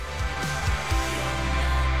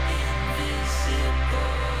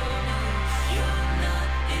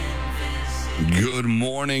Good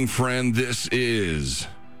morning, friend. This is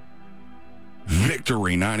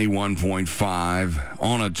Victory 91.5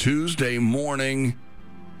 on a Tuesday morning.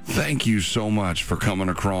 Thank you so much for coming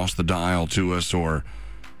across the dial to us, or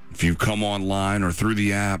if you've come online or through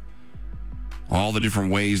the app, all the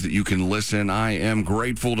different ways that you can listen. I am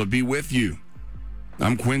grateful to be with you.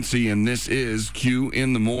 I'm Quincy, and this is Q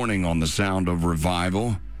in the Morning on the Sound of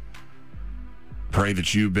Revival. Pray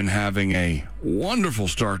that you've been having a wonderful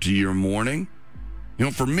start to your morning. You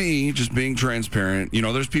know, for me, just being transparent,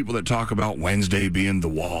 there's people that talk about Wednesday being the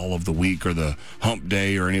wall of the week or the hump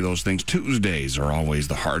day or any of those things. Tuesdays are always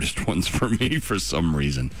the hardest ones for me for some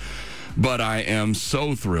reason. But I am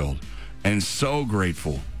so thrilled and so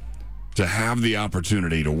grateful to have the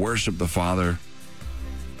opportunity to worship the Father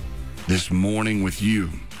this morning with you.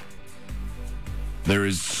 There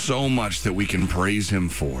is so much that we can praise Him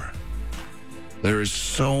for. There is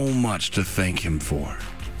so much to thank Him for.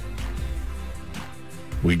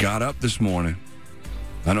 We got up this morning.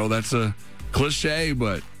 I know that's a cliche,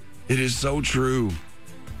 but it is so true.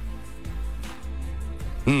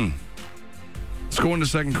 Let's go into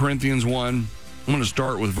 2 Corinthians 1. I'm going to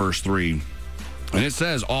start with verse 3. And it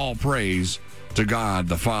says, "All praise to God,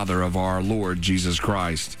 the Father of our Lord Jesus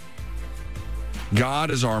Christ.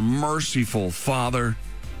 God is our merciful Father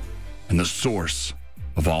and the source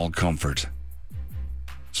of all comfort."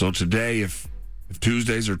 So today, if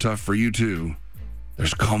Tuesdays are tough for you too,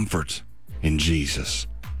 there's comfort in Jesus.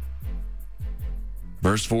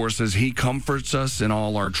 Verse 4 says, "He comforts us in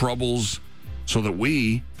all our troubles so that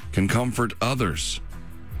we can comfort others.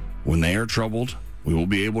 When they are troubled, we will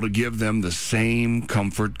be able to give them the same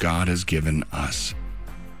comfort God has given us."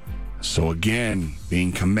 So again,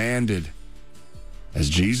 being commanded, as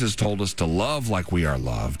Jesus told us to love like we are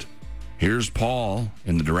loved, here's Paul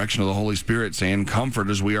in the direction of the Holy Spirit saying, "Comfort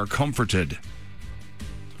as we are comforted."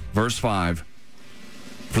 Verse 5,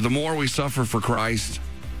 "For the more we suffer for Christ,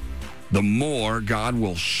 the more God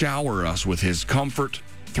will shower us with His comfort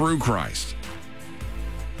through Christ."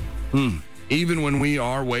 Even when we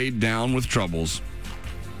are weighed down with troubles,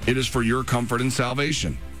 it is for your comfort and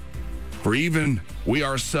salvation. For even we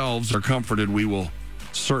ourselves are comforted, we will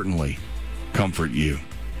certainly comfort you.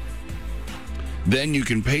 Then you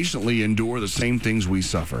can patiently endure the same things we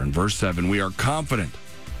suffer. In verse 7, "We are confident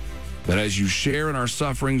that as you share in our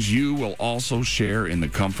sufferings, you will also share in the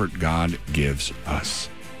comfort God gives us."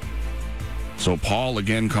 So Paul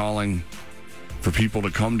again calling for people to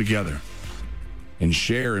come together and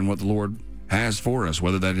share in what the Lord has for us,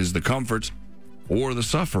 whether that is the comfort or the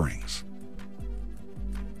sufferings.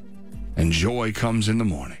 And joy comes in the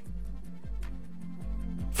morning.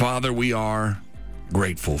 Father, we are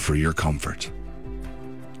grateful for your comfort.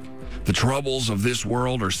 The troubles of this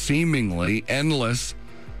world are seemingly endless,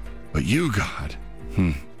 but you, God,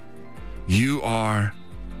 you are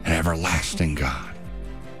an everlasting God.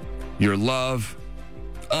 Your love,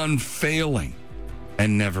 unfailing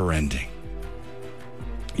and never-ending.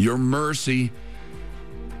 Your mercy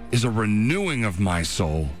is a renewing of my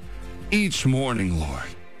soul each morning,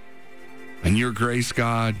 Lord. And your grace,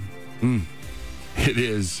 God, it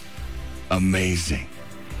is amazing.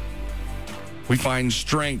 We find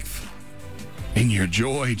strength in your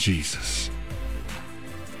joy, Jesus.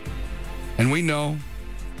 And we know,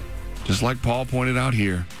 just like Paul pointed out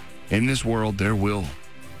here, in this world there will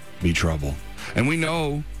be trouble. And we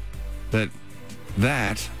know that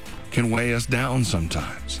can weigh us down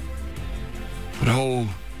sometimes. But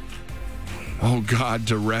oh God,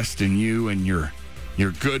 to rest in you and your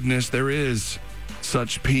goodness, there is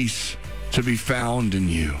such peace to be found in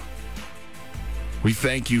you. We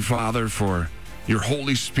thank you, Father, for your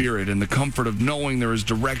Holy Spirit and the comfort of knowing there is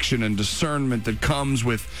direction and discernment that comes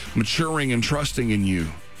with maturing and trusting in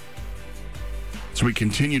you. So we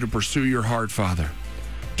continue to pursue your heart, Father.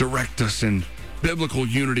 Direct us in biblical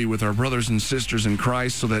unity with our brothers and sisters in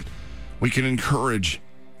Christ so that we can encourage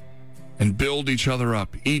and build each other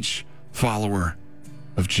up, each follower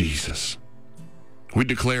of Jesus. We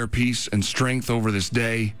declare peace and strength over this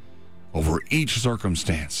day, over each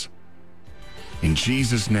circumstance. In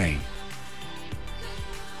Jesus' name,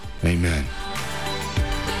 amen.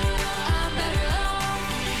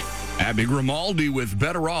 Abby Grimaldi with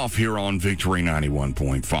Better Off here on Victory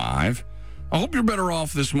 91.5. I hope you're better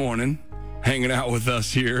off this morning, hanging out with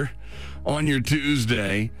us here on your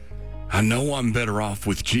Tuesday. I know I'm better off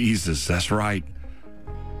with Jesus. That's right.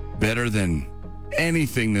 Better than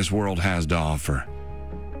anything this world has to offer.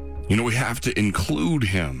 We have to include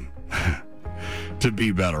Him to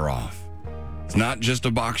be better off. It's not just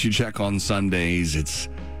a box you check on Sundays. It's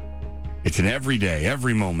an everyday,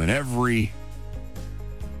 every moment, every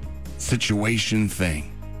situation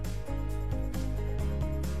thing.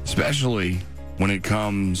 especially when it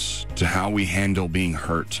comes to how we handle being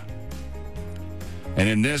hurt. And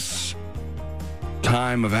in this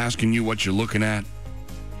time of asking you what you're looking at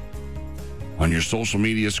on your social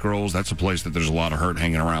media scrolls, that's a place that there's a lot of hurt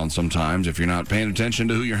hanging around sometimes if you're not paying attention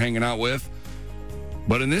to who you're hanging out with.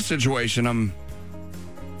 But in this situation, I'm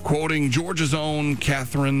quoting Georgia's own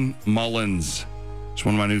Catherine Mullins. It's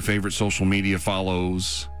one of my new favorite social media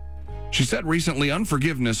follows. She said recently,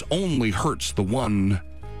 unforgiveness only hurts the one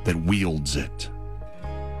that wields it.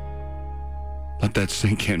 Let that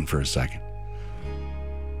sink in for a second.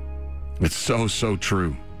 It's so, so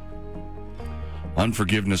true.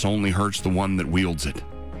 Unforgiveness only hurts the one that wields it.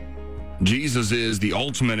 Jesus is the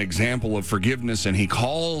ultimate example of forgiveness, and he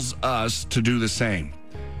calls us to do the same.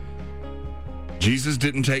 Jesus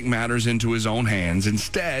didn't take matters into his own hands.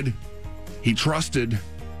 Instead, he trusted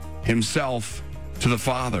himself to the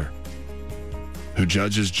Father, who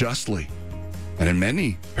judges justly. And in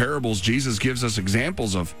many parables, Jesus gives us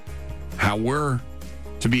examples of how we're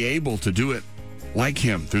to be able to do it like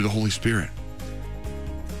him through the Holy Spirit.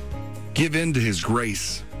 Give in to his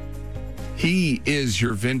grace. He is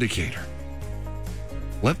your vindicator.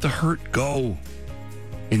 Let the hurt go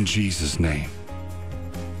in Jesus' name.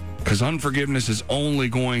 Because unforgiveness is only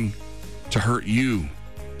going to hurt you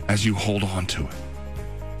as you hold on to it.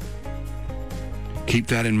 Keep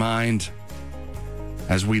that in mind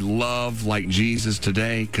as we love like Jesus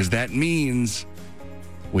today, because that means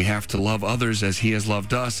we have to love others as he has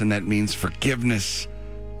loved us, and that means forgiveness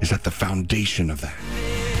is at the foundation of that.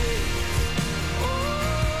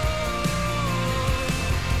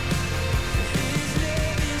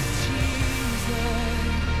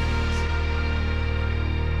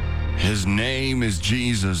 His name is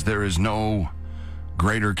Jesus. There is no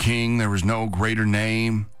greater king. There is no greater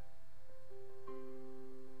name.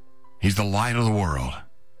 He's the light of the world.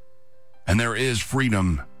 And there is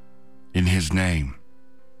freedom in his name.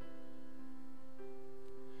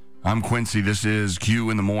 I'm Quincy. This is Q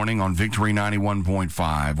in the Morning on Victory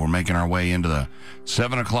 91.5. We're making our way into the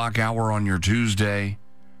 7 o'clock hour on your Tuesday.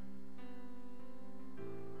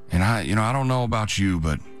 And I don't know about you,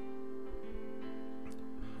 but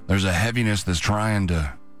there's a heaviness that's trying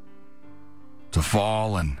to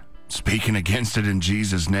fall, and speaking against it in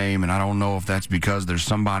Jesus' name. And I don't know if that's because there's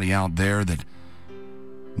somebody out there that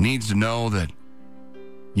needs to know that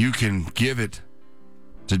you can give it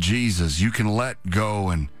to Jesus. You can let go,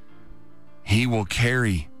 and he will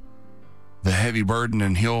carry the heavy burden,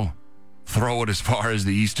 and he'll throw it as far as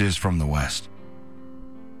the east is from the west.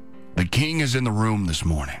 The King is in the room this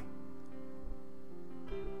morning.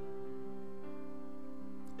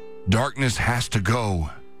 Darkness has to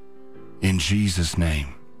go in Jesus'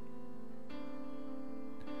 name.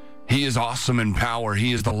 He is awesome in power.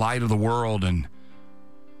 He is the light of the world, and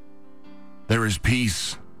there is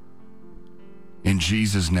peace in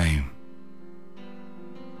Jesus' name.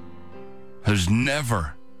 There's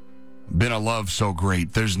never been a love so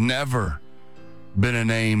great. There's never been a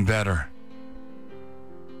name better.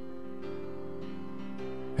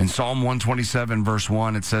 In Psalm 127, verse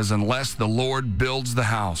 1, it says, unless the Lord builds the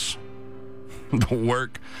house, the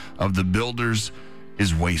work of the builders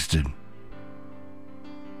is wasted.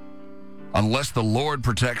 Unless the Lord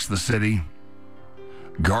protects the city,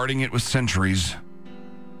 guarding it with sentries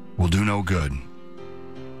will do no good.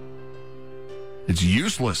 It's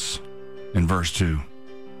useless, in verse 2,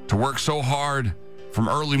 to work so hard from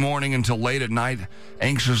early morning until late at night,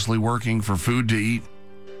 anxiously working for food to eat.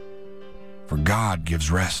 For God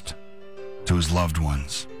gives rest to his loved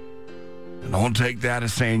ones. And don't take that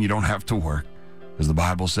as saying you don't have to work, because the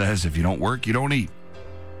Bible says if you don't work, you don't eat.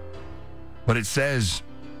 But it says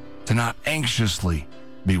to not anxiously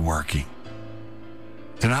be working,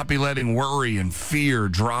 to not be letting worry and fear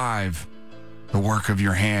drive the work of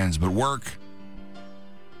your hands, but work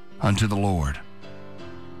unto the Lord.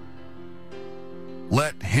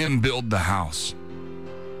 Let him build the house.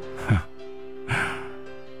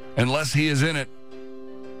 Unless he is in it,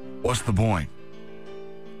 what's the point?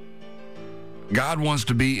 God wants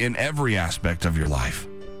to be in every aspect of your life.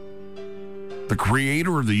 The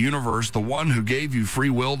creator of the universe, the one who gave you free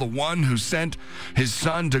will, the one who sent his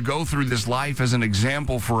son to go through this life as an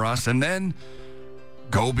example for us, and then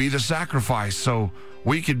go be the sacrifice so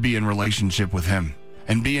we could be in relationship with him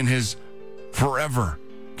and be in his forever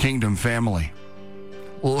kingdom family.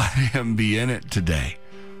 Let him be in it today.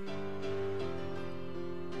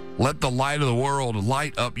 Let the light of the world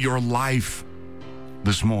light up your life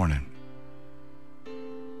this morning.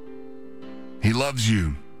 He loves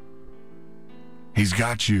you. He's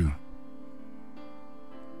got you.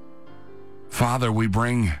 Father, we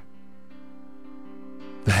bring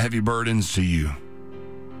the heavy burdens to you.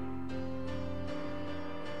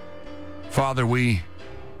 Father, we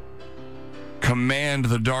command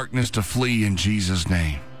the darkness to flee in Jesus'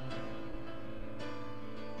 name.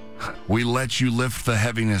 We let you lift the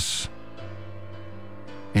heaviness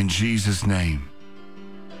in Jesus' name.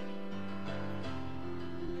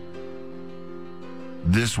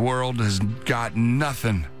 This world has got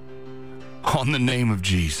nothing on the name of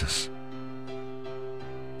Jesus.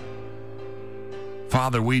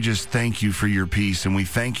 Father, we just thank you for your peace, and we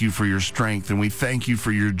thank you for your strength, and we thank you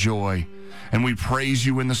for your joy, and we praise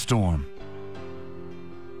you in the storm.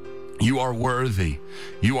 You are worthy.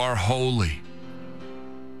 You are holy.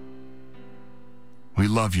 We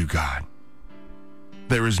love you, God.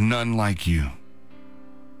 There is none like you.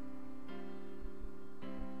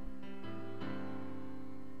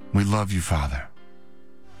 We love you, Father.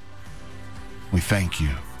 We thank you.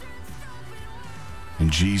 In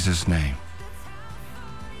Jesus' name,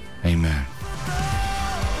 amen.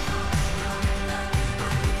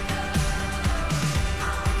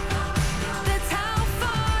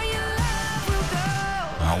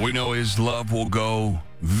 All we know is love will go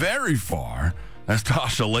very far. That's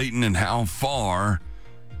Tasha Layton and How Far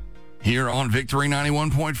here on Victory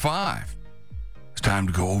 91.5. It's time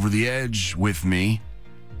to go over the edge with me.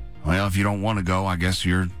 Well, if you don't want to go, I guess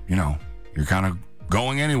you're kind of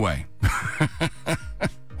going anyway.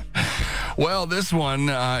 Well, this one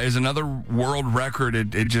is another world record.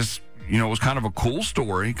 It just, it was kind of a cool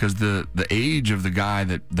story because the age of the guy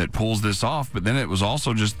that pulls this off, but then it was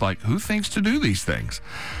also just like, who thinks to do these things?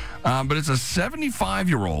 But it's a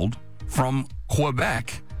 75-year-old from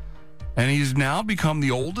Quebec, and he's now become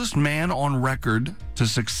the oldest man on record to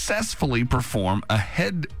successfully perform a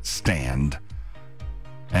headstand.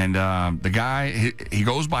 And the guy, he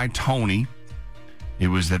goes by Tony. It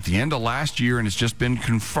was at the end of last year, and it's just been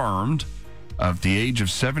confirmed of the age of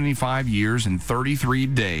 75 years and 33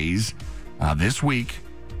 days. This week,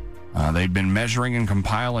 they've been measuring and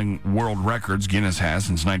compiling world records. Guinness has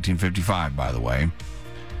since 1955, by the way.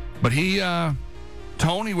 But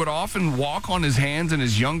Tony would often walk on his hands in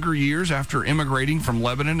his younger years after immigrating from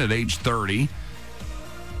Lebanon at age 30.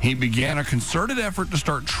 He began a concerted effort to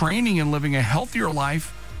start training and living a healthier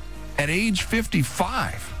life at age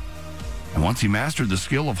 55. And once he mastered the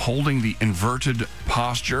skill of holding the inverted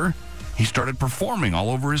posture, he started performing all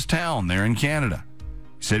over his town there in Canada.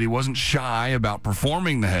 He said he wasn't shy about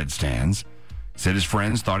performing the headstands. He said his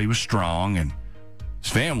friends thought he was strong, and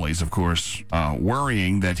his family's, of course,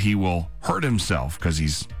 worrying that he will hurt himself because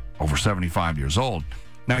he's over 75 years old.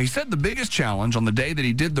 Now, he said the biggest challenge on the day that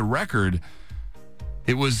he did the record,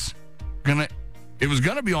 it was gonna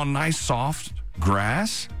be on nice, soft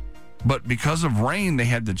grass, but because of rain, they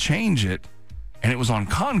had to change it, and it was on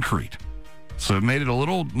concrete. So it made it a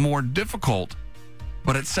little more difficult.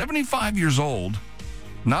 But at 75 years old,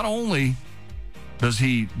 not only does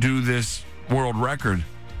he do this world record,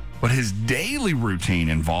 but his daily routine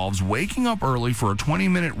involves waking up early for a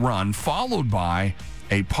 20-minute run, followed by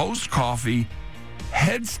a post-coffee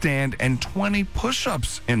headstand and 20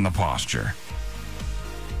 push-ups in the posture.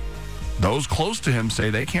 Those close to him say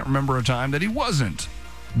they can't remember a time that he wasn't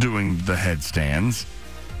doing the headstands.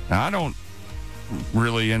 Now, I don't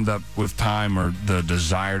really end up with time or the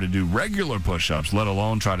desire to do regular push-ups, let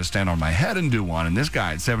alone try to stand on my head and do one. And this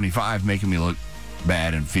guy at 75 making me look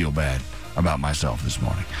bad and feel bad about myself this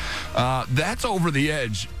morning. That's over the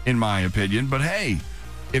edge, in my opinion. But hey,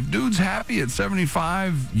 if dude's happy at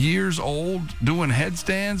 75 years old doing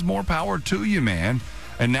headstands, more power to you, man.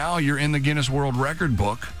 And now you're in the Guinness World Record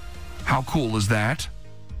book. How cool is that?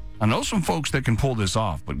 I know some folks that can pull this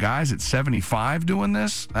off, but guys at 75 doing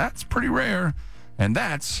this, that's pretty rare. And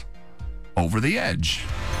that's over the edge.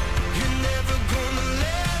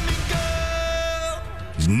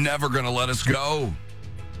 He's never going to let us go.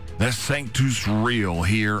 The Sanctus Real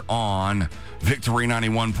here on Victory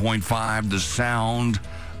 91.5, the sound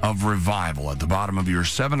of revival at the bottom of your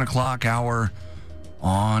 7 o'clock hour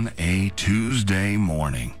on a Tuesday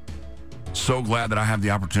morning. So glad that I have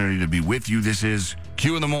the opportunity to be with you. This is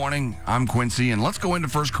Q in the Morning. I'm Quincy, and let's go into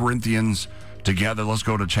 1 Corinthians together. Let's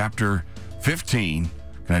go to chapter 15.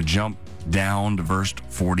 Going to jump down to verse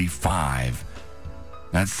 45.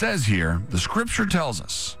 Now it says here, the scripture tells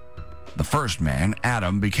us, the first man,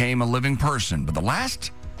 Adam, became a living person, but the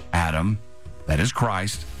last Adam, that is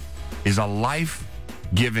Christ, is a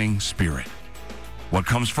life-giving spirit. What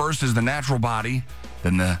comes first is the natural body,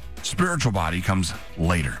 then the spiritual body comes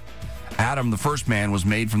later. Adam, the first man, was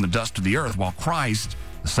made from the dust of the earth, while Christ,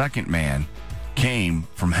 the second man, came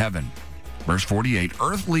from heaven. Verse 48,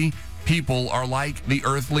 earthly people are like the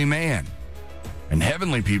earthly man, and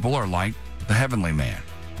heavenly people are like the heavenly man.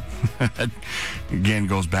 Again,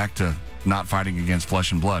 goes back to not fighting against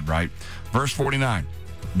flesh and blood, right? Verse 49,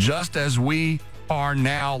 just as we are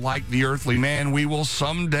now like the earthly man, we will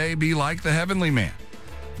someday be like the heavenly man.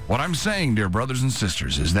 What I'm saying, dear brothers and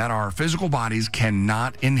sisters, is that our physical bodies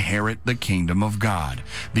cannot inherit the kingdom of God.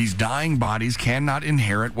 These dying bodies cannot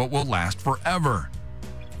inherit what will last forever.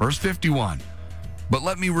 Verse 51, but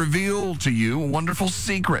let me reveal to you a wonderful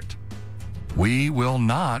secret. We will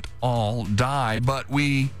not all die, but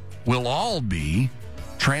we will all be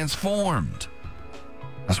transformed.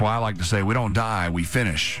 That's why I like to say we don't die, we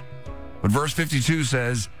finish. But verse 52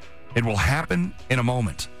 says, it will happen in a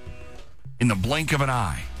moment, in the blink of an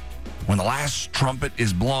eye, when the last trumpet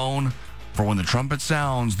is blown. For when the trumpet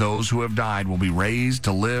sounds, those who have died will be raised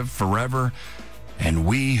to live forever, and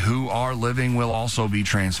we who are living will also be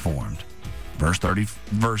transformed.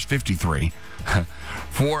 Verse 53,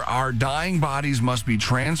 for our dying bodies must be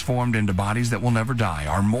transformed into bodies that will never die.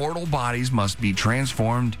 Our mortal bodies must be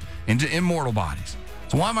transformed into immortal bodies.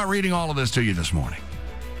 So why am I reading all of this to you this morning?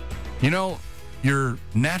 You know, your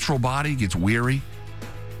natural body gets weary.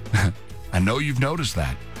 I know you've noticed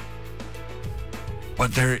that.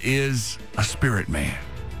 But there is a spirit man,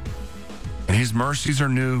 and his mercies are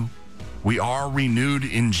new. We are renewed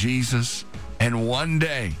in Jesus, and one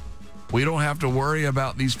day we don't have to worry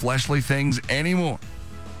about these fleshly things anymore.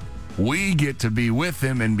 We get to be with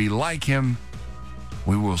him and be like him.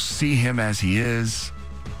 We will see him as he is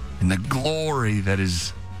in the glory that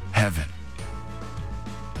is heaven.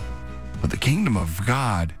 But the kingdom of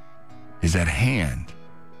God is at hand.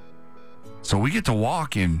 So we get to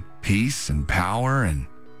walk in peace and power and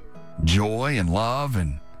joy and love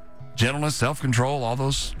and gentleness, self-control, all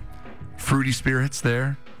those fruity spirits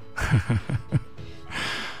there.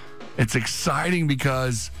 It's exciting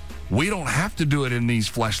because we don't have to do it in these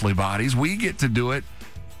fleshly bodies. We get to do it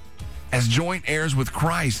as joint heirs with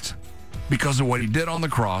Christ because of what he did on the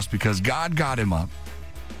cross, because God got him up.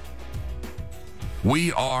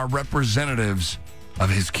 We are representatives of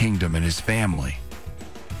his kingdom and his family.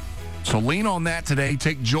 So lean on that today.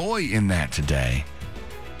 Take joy in that today.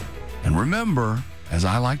 And remember, as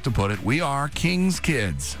I like to put it, we are King's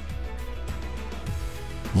kids.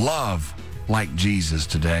 Love like Jesus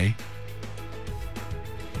today.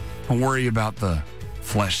 Don't worry about the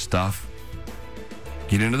flesh stuff.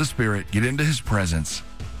 Get into the Spirit. Get into his presence.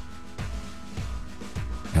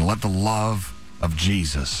 And let the love of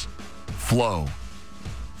Jesus flow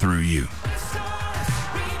through you.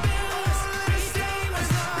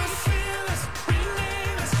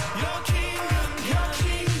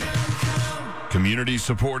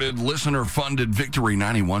 Community-supported, listener-funded Victory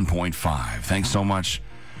 91.5. Thanks so much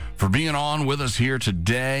for being on with us here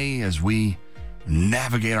today as we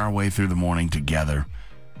navigate our way through the morning together.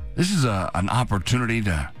 This is an opportunity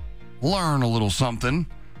to learn a little something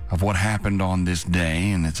of what happened on this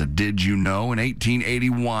day, and it's a Did You Know? In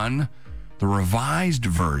 1881, the Revised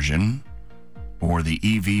Version, or the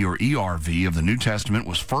EV or ERV of the New Testament,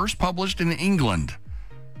 was first published in England.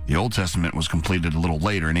 The Old Testament was completed a little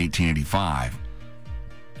later in 1885.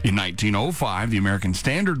 In 1905, the American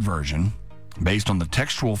Standard Version, based on the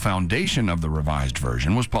textual foundation of the Revised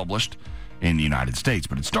Version, was published in the United States,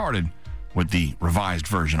 but it started with the Revised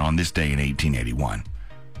Version on this day in 1881.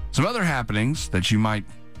 Some other happenings that you might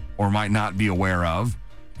or might not be aware of.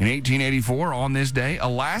 In 1884, on this day,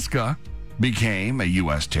 Alaska became a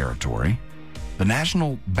U.S. territory. The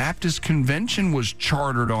National Baptist Convention was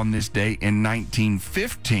chartered on this day in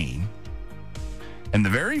 1915. And the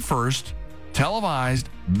very first televised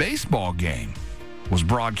baseball game was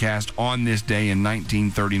broadcast on this day in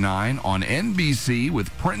 1939 on NBC, with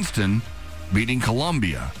Princeton beating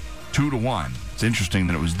Columbia 2-1. It's interesting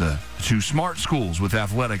that it was the two smart schools with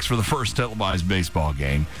athletics for the first televised baseball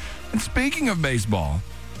game. And speaking of baseball,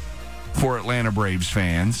 for Atlanta Braves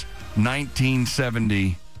fans,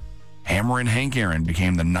 1970, Hammerin Hank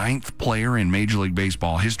became the 9th player in Major League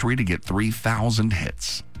Baseball history to get 3,000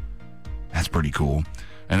 hits. That's pretty cool.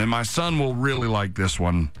 And then my son will really like this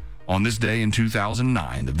one. On this day in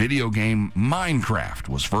 2009, the video game Minecraft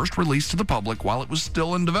was first released to the public while it was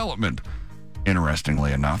still in development.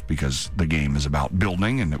 Interestingly enough, because the game is about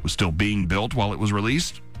building and it was still being built while it was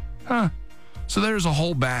released. So there's a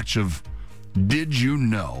whole batch of Did You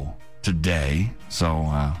Know today. So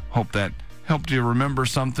hope that helped you remember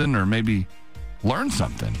something or maybe learn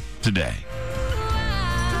something today.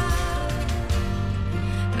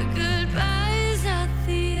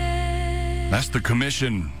 That's the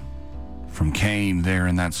commission from Cain there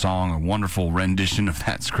in that song, a wonderful rendition of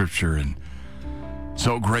that scripture, and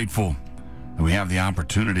so grateful that we have the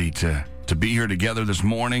opportunity to be here together this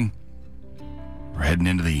morning. We're heading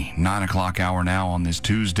into the 9 o'clock hour now on this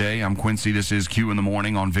Tuesday. I'm Quincy. This is Q in the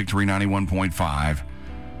Morning on Victory 91.5.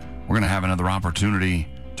 We're going to have another opportunity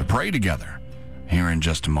to pray together here in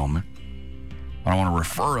just a moment. I want to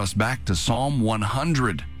refer us back to Psalm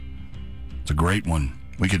 100. It's a great one.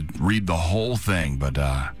 We could read the whole thing, but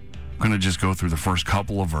I'm going to just go through the first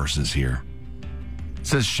couple of verses here. It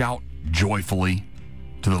says, "Shout joyfully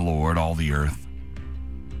to the Lord, all the earth.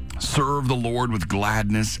 Serve the Lord with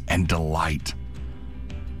gladness and delight.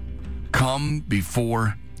 Come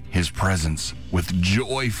before his presence with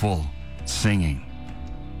joyful singing."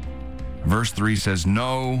 Verse 3 says,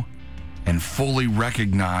 "Know and fully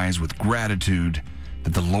recognize with gratitude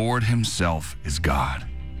that the Lord himself is God.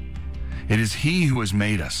 It is he who has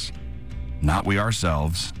made us, not we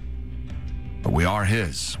ourselves, but we are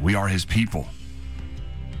his. We are his people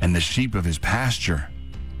and the sheep of his pasture.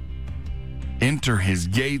 Enter his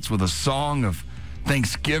gates with a song of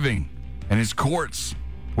thanksgiving and his courts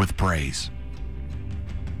with praise.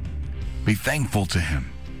 Be thankful to him.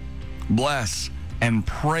 Bless and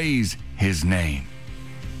praise his name."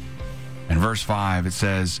 In verse 5, it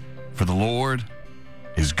says, "For the Lord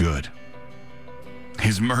is good.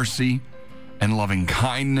 His mercy and loving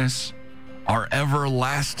kindness are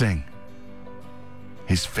everlasting.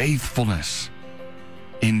 His faithfulness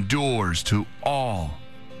endures to all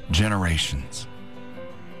generations."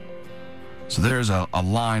 So there's a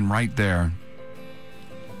line right there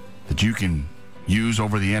that you can use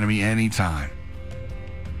over the enemy anytime.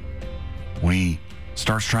 When he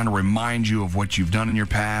starts trying to remind you of what you've done in your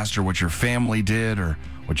past or what your family did or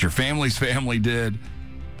what your family's family did,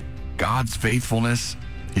 God's faithfulness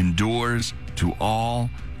endures to all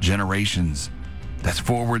generations. That's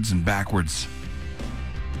forwards and backwards.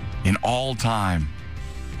 In all time,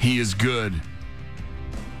 he is good.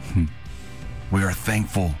 We are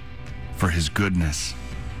thankful for his goodness.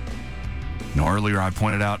 Earlier I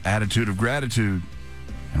pointed out attitude of gratitude.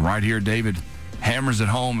 And right here, David hammers it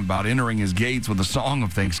home about entering his gates with a song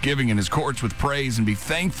of thanksgiving and his courts with praise, and be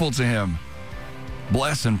thankful to him.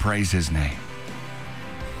 Bless and praise his name.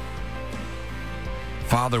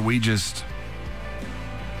 Father, we just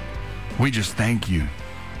thank you.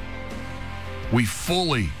 We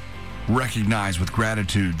fully recognize with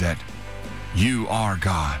gratitude that you are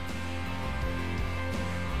God.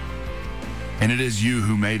 And it is you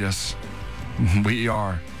who made us. We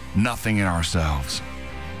are nothing in ourselves.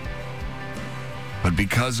 But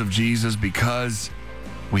because of Jesus, because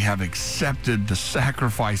we have accepted the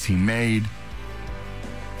sacrifice he made,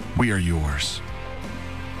 we are yours.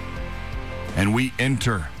 And we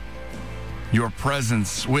enter your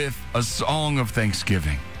presence with a song of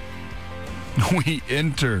thanksgiving. We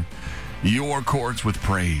enter your courts with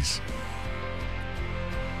praise.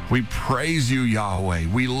 We praise you, Yahweh.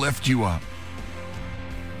 We lift you up.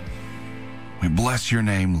 We bless your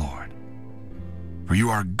name, Lord, for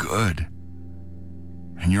you are good,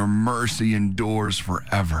 and your mercy endures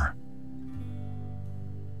forever.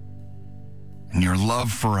 And your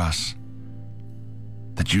love for us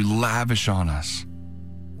that you lavish on us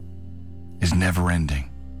is never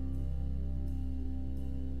ending.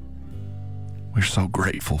 We're so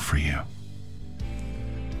grateful for you.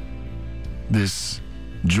 This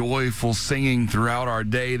joyful singing throughout our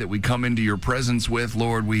day that we come into your presence with,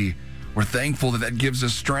 Lord, we're thankful that gives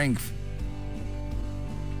us strength.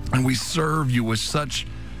 And we serve you with such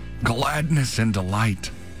gladness and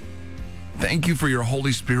delight. Thank you for your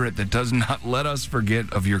Holy Spirit that does not let us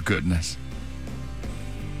forget of your goodness.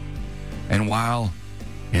 And while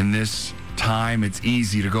in this time it's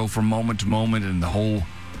easy to go from moment to moment and the whole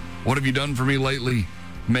 "what have you done for me lately"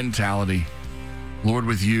 mentality, Lord,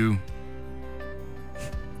 with you,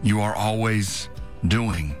 you are always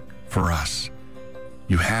doing for us.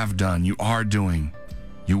 You have done, you are doing,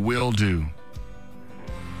 you will do.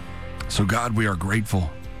 So God, we are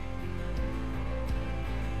grateful,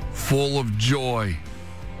 full of joy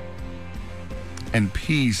and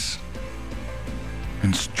peace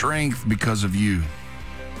and strength because of you.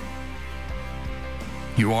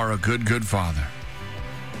 You are a good, good Father.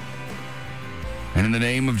 And in the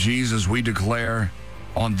name of Jesus, we declare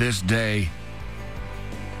on this day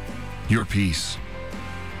your peace,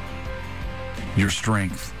 your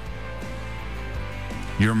strength,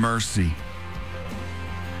 your mercy,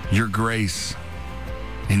 your grace,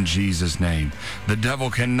 in Jesus' name. The devil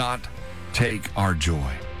cannot take our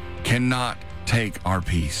joy, cannot take our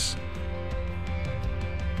peace.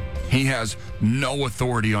 He has no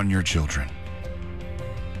authority on your children.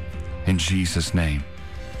 In Jesus' name.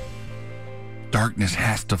 Darkness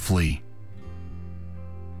has to flee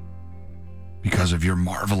because of your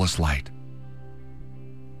marvelous light.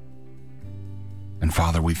 And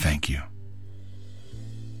Father, we thank you.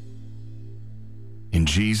 In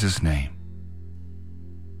Jesus' name,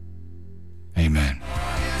 amen.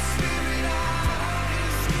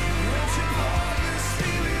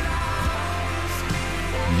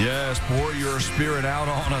 Yes, pour your Spirit out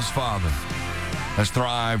on us, Father. Let's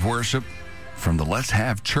Thrive Worship from the Let's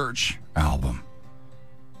Have Church album.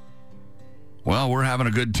 Well, we're having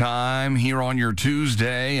a good time here on your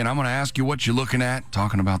Tuesday, and I'm going to ask you what you're looking at.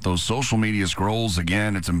 Talking about those social media scrolls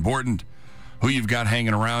again, it's important who you've got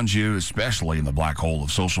hanging around you, especially in the black hole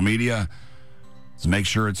of social media. So make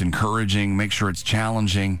sure it's encouraging, make sure it's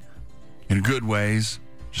challenging in good ways,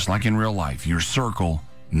 just like in real life. Your circle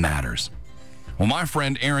matters. Well, my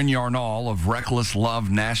friend Aaron Yarnall of Reckless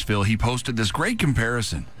Love Nashville, he posted this great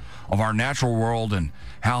comparison of our natural world and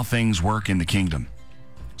how things work in the kingdom.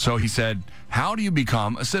 So he said, how do you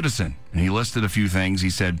become a citizen? And he listed a few things.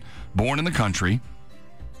 He said, born in the country,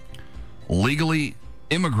 legally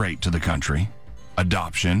immigrate to the country,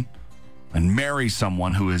 adoption, and marry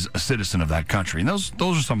someone who is a citizen of that country. And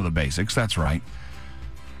those are some of the basics. That's right.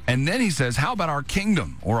 And then he says, how about our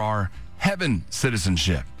kingdom or our heaven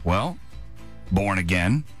citizenship? Well, born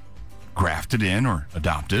again, grafted in or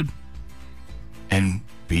adopted, and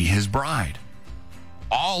be his bride.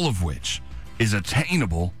 All of which is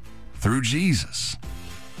attainable through Jesus.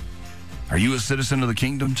 Are you a citizen of the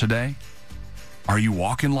kingdom today? Are you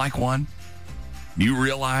walking like one? Do you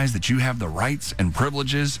realize that you have the rights and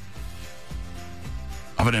privileges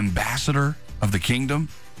of an ambassador of the kingdom?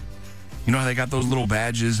 You know how they got those little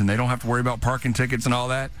badges and they don't have to worry about parking tickets and all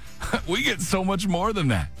that? We get so much more than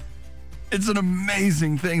that. It's an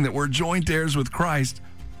amazing thing that we're joint heirs with Christ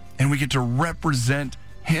and we get to represent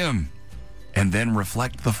him and then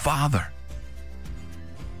reflect the Father.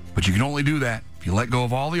 But you can only do that if you let go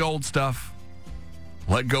of all the old stuff,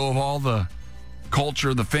 let go of all the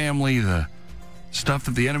culture, the family, the stuff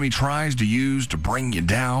that the enemy tries to use to bring you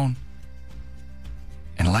down,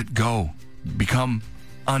 and let go, become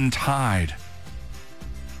untied,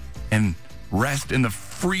 and rest in the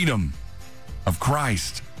freedom of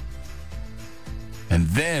Christ. And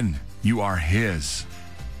then you are his.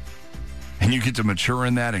 And you get to mature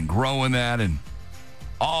in that and grow in that and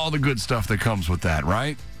all the good stuff that comes with that,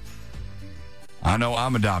 right? I know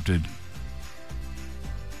I'm adopted.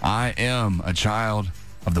 I am a child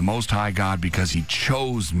of the Most High God because he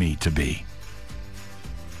chose me to be.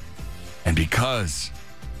 And because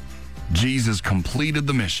Jesus completed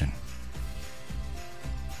the mission,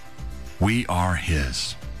 we are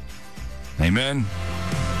his. Amen.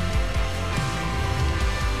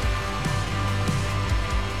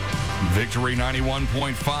 Victory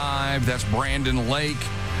 91.5, that's Brandon Lake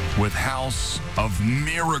with House of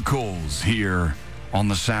Miracles here on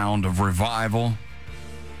the Sound of Revival.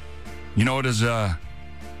 You know, it is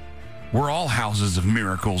we're all houses of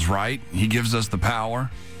miracles, right? He gives us the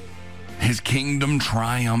power. His kingdom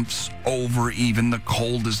triumphs over even the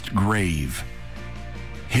coldest grave.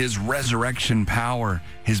 His resurrection power,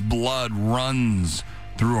 his blood runs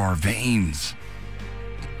through our veins.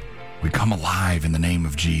 We come alive in the name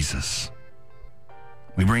of Jesus.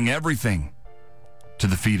 We bring everything to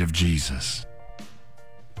the feet of Jesus.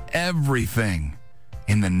 Everything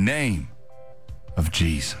in the name of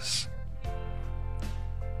Jesus.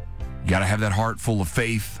 You got to have that heart full of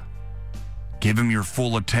faith. Give him your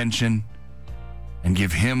full attention and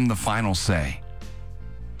give him the final say.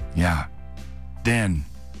 Yeah, then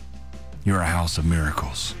you're a house of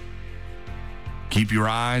miracles. Keep your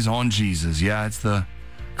eyes on Jesus. Yeah, it's the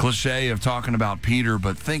cliche of talking about Peter,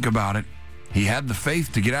 but think about it. He had the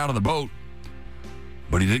faith to get out of the boat,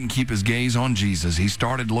 but he didn't keep his gaze on Jesus. He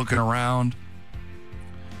started looking around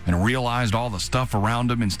and realized all the stuff around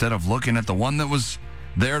him instead of looking at the one that was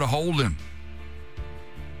there to hold him.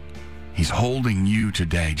 He's holding you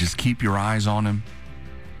today. Just keep your eyes on him.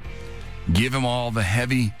 Give him all the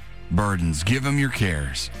heavy burdens. Give him your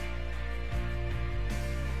cares.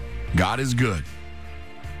 God is good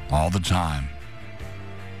all the time.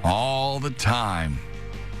 All the time.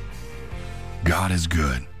 God is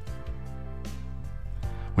good.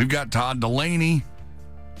 We've got Todd Delaney,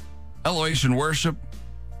 Elevation Worship,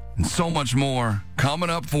 and so much more coming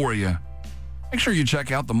up for you. Make sure you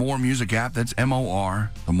check out the More Music app. That's MOR,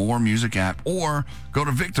 the More Music app, or go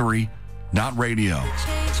to victory.radio.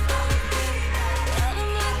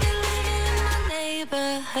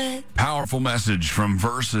 Powerful message from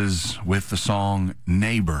Verses with the song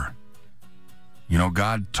Neighbor. You know,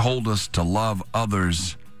 God told us to love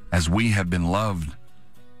others as we have been loved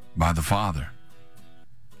by the Father.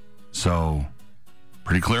 So,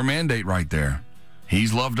 pretty clear mandate right there.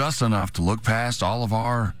 He's loved us enough to look past all of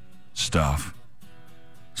our stuff.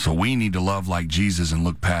 So we need to love like Jesus and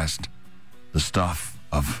look past the stuff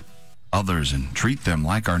of others and treat them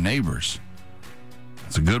like our neighbors.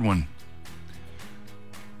 That's a good one.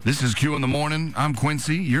 This is Q in the Morning. I'm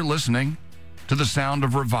Quincy. You're listening to the sound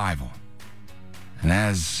of revival. And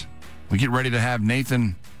as we get ready to have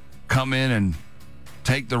Nathan come in and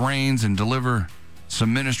take the reins and deliver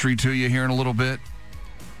some ministry to you here in a little bit,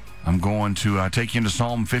 I'm going to take you into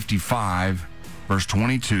Psalm 55, verse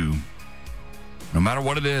 22. No matter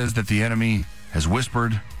what it is that the enemy has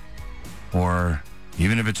whispered, or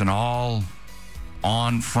even if it's an all-on-front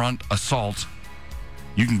assault,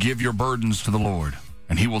 you can give your burdens to the Lord,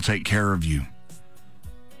 and he will take care of you.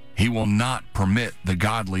 He will not permit the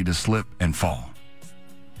godly to slip and fall.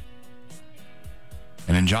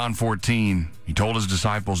 And in John 14, he told his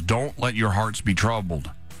disciples, don't let your hearts be troubled.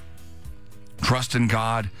 Trust in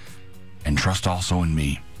God and trust also in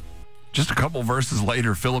me. Just a couple verses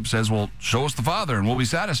later, Philip says, well, show us the Father and we'll be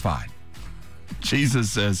satisfied.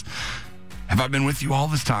 Jesus says, have I been with you all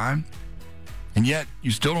this time? And yet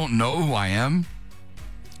you still don't know who I am?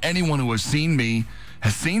 Anyone who has seen me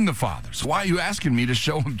has seen the Father. So why are you asking me to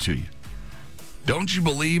show him to you? Don't you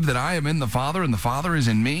believe that I am in the Father and the Father is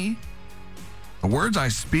in me? The words I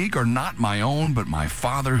speak are not my own, but my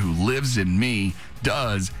Father who lives in me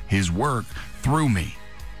does his work through me.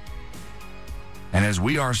 And as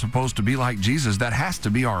we are supposed to be like Jesus, that has to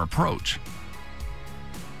be our approach.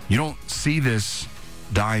 You don't see this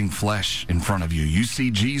dying flesh in front of you. You see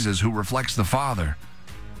Jesus who reflects the Father.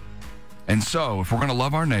 And so, if we're going to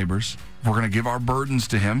love our neighbors, if we're going to give our burdens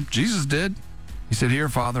to him, Jesus did. He said, here,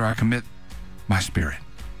 Father, I commit my spirit.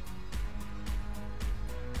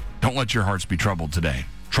 Don't let your hearts be troubled today.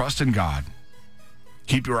 Trust in God.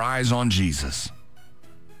 Keep your eyes on Jesus.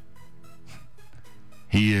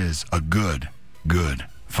 He is a good, good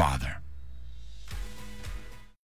Father.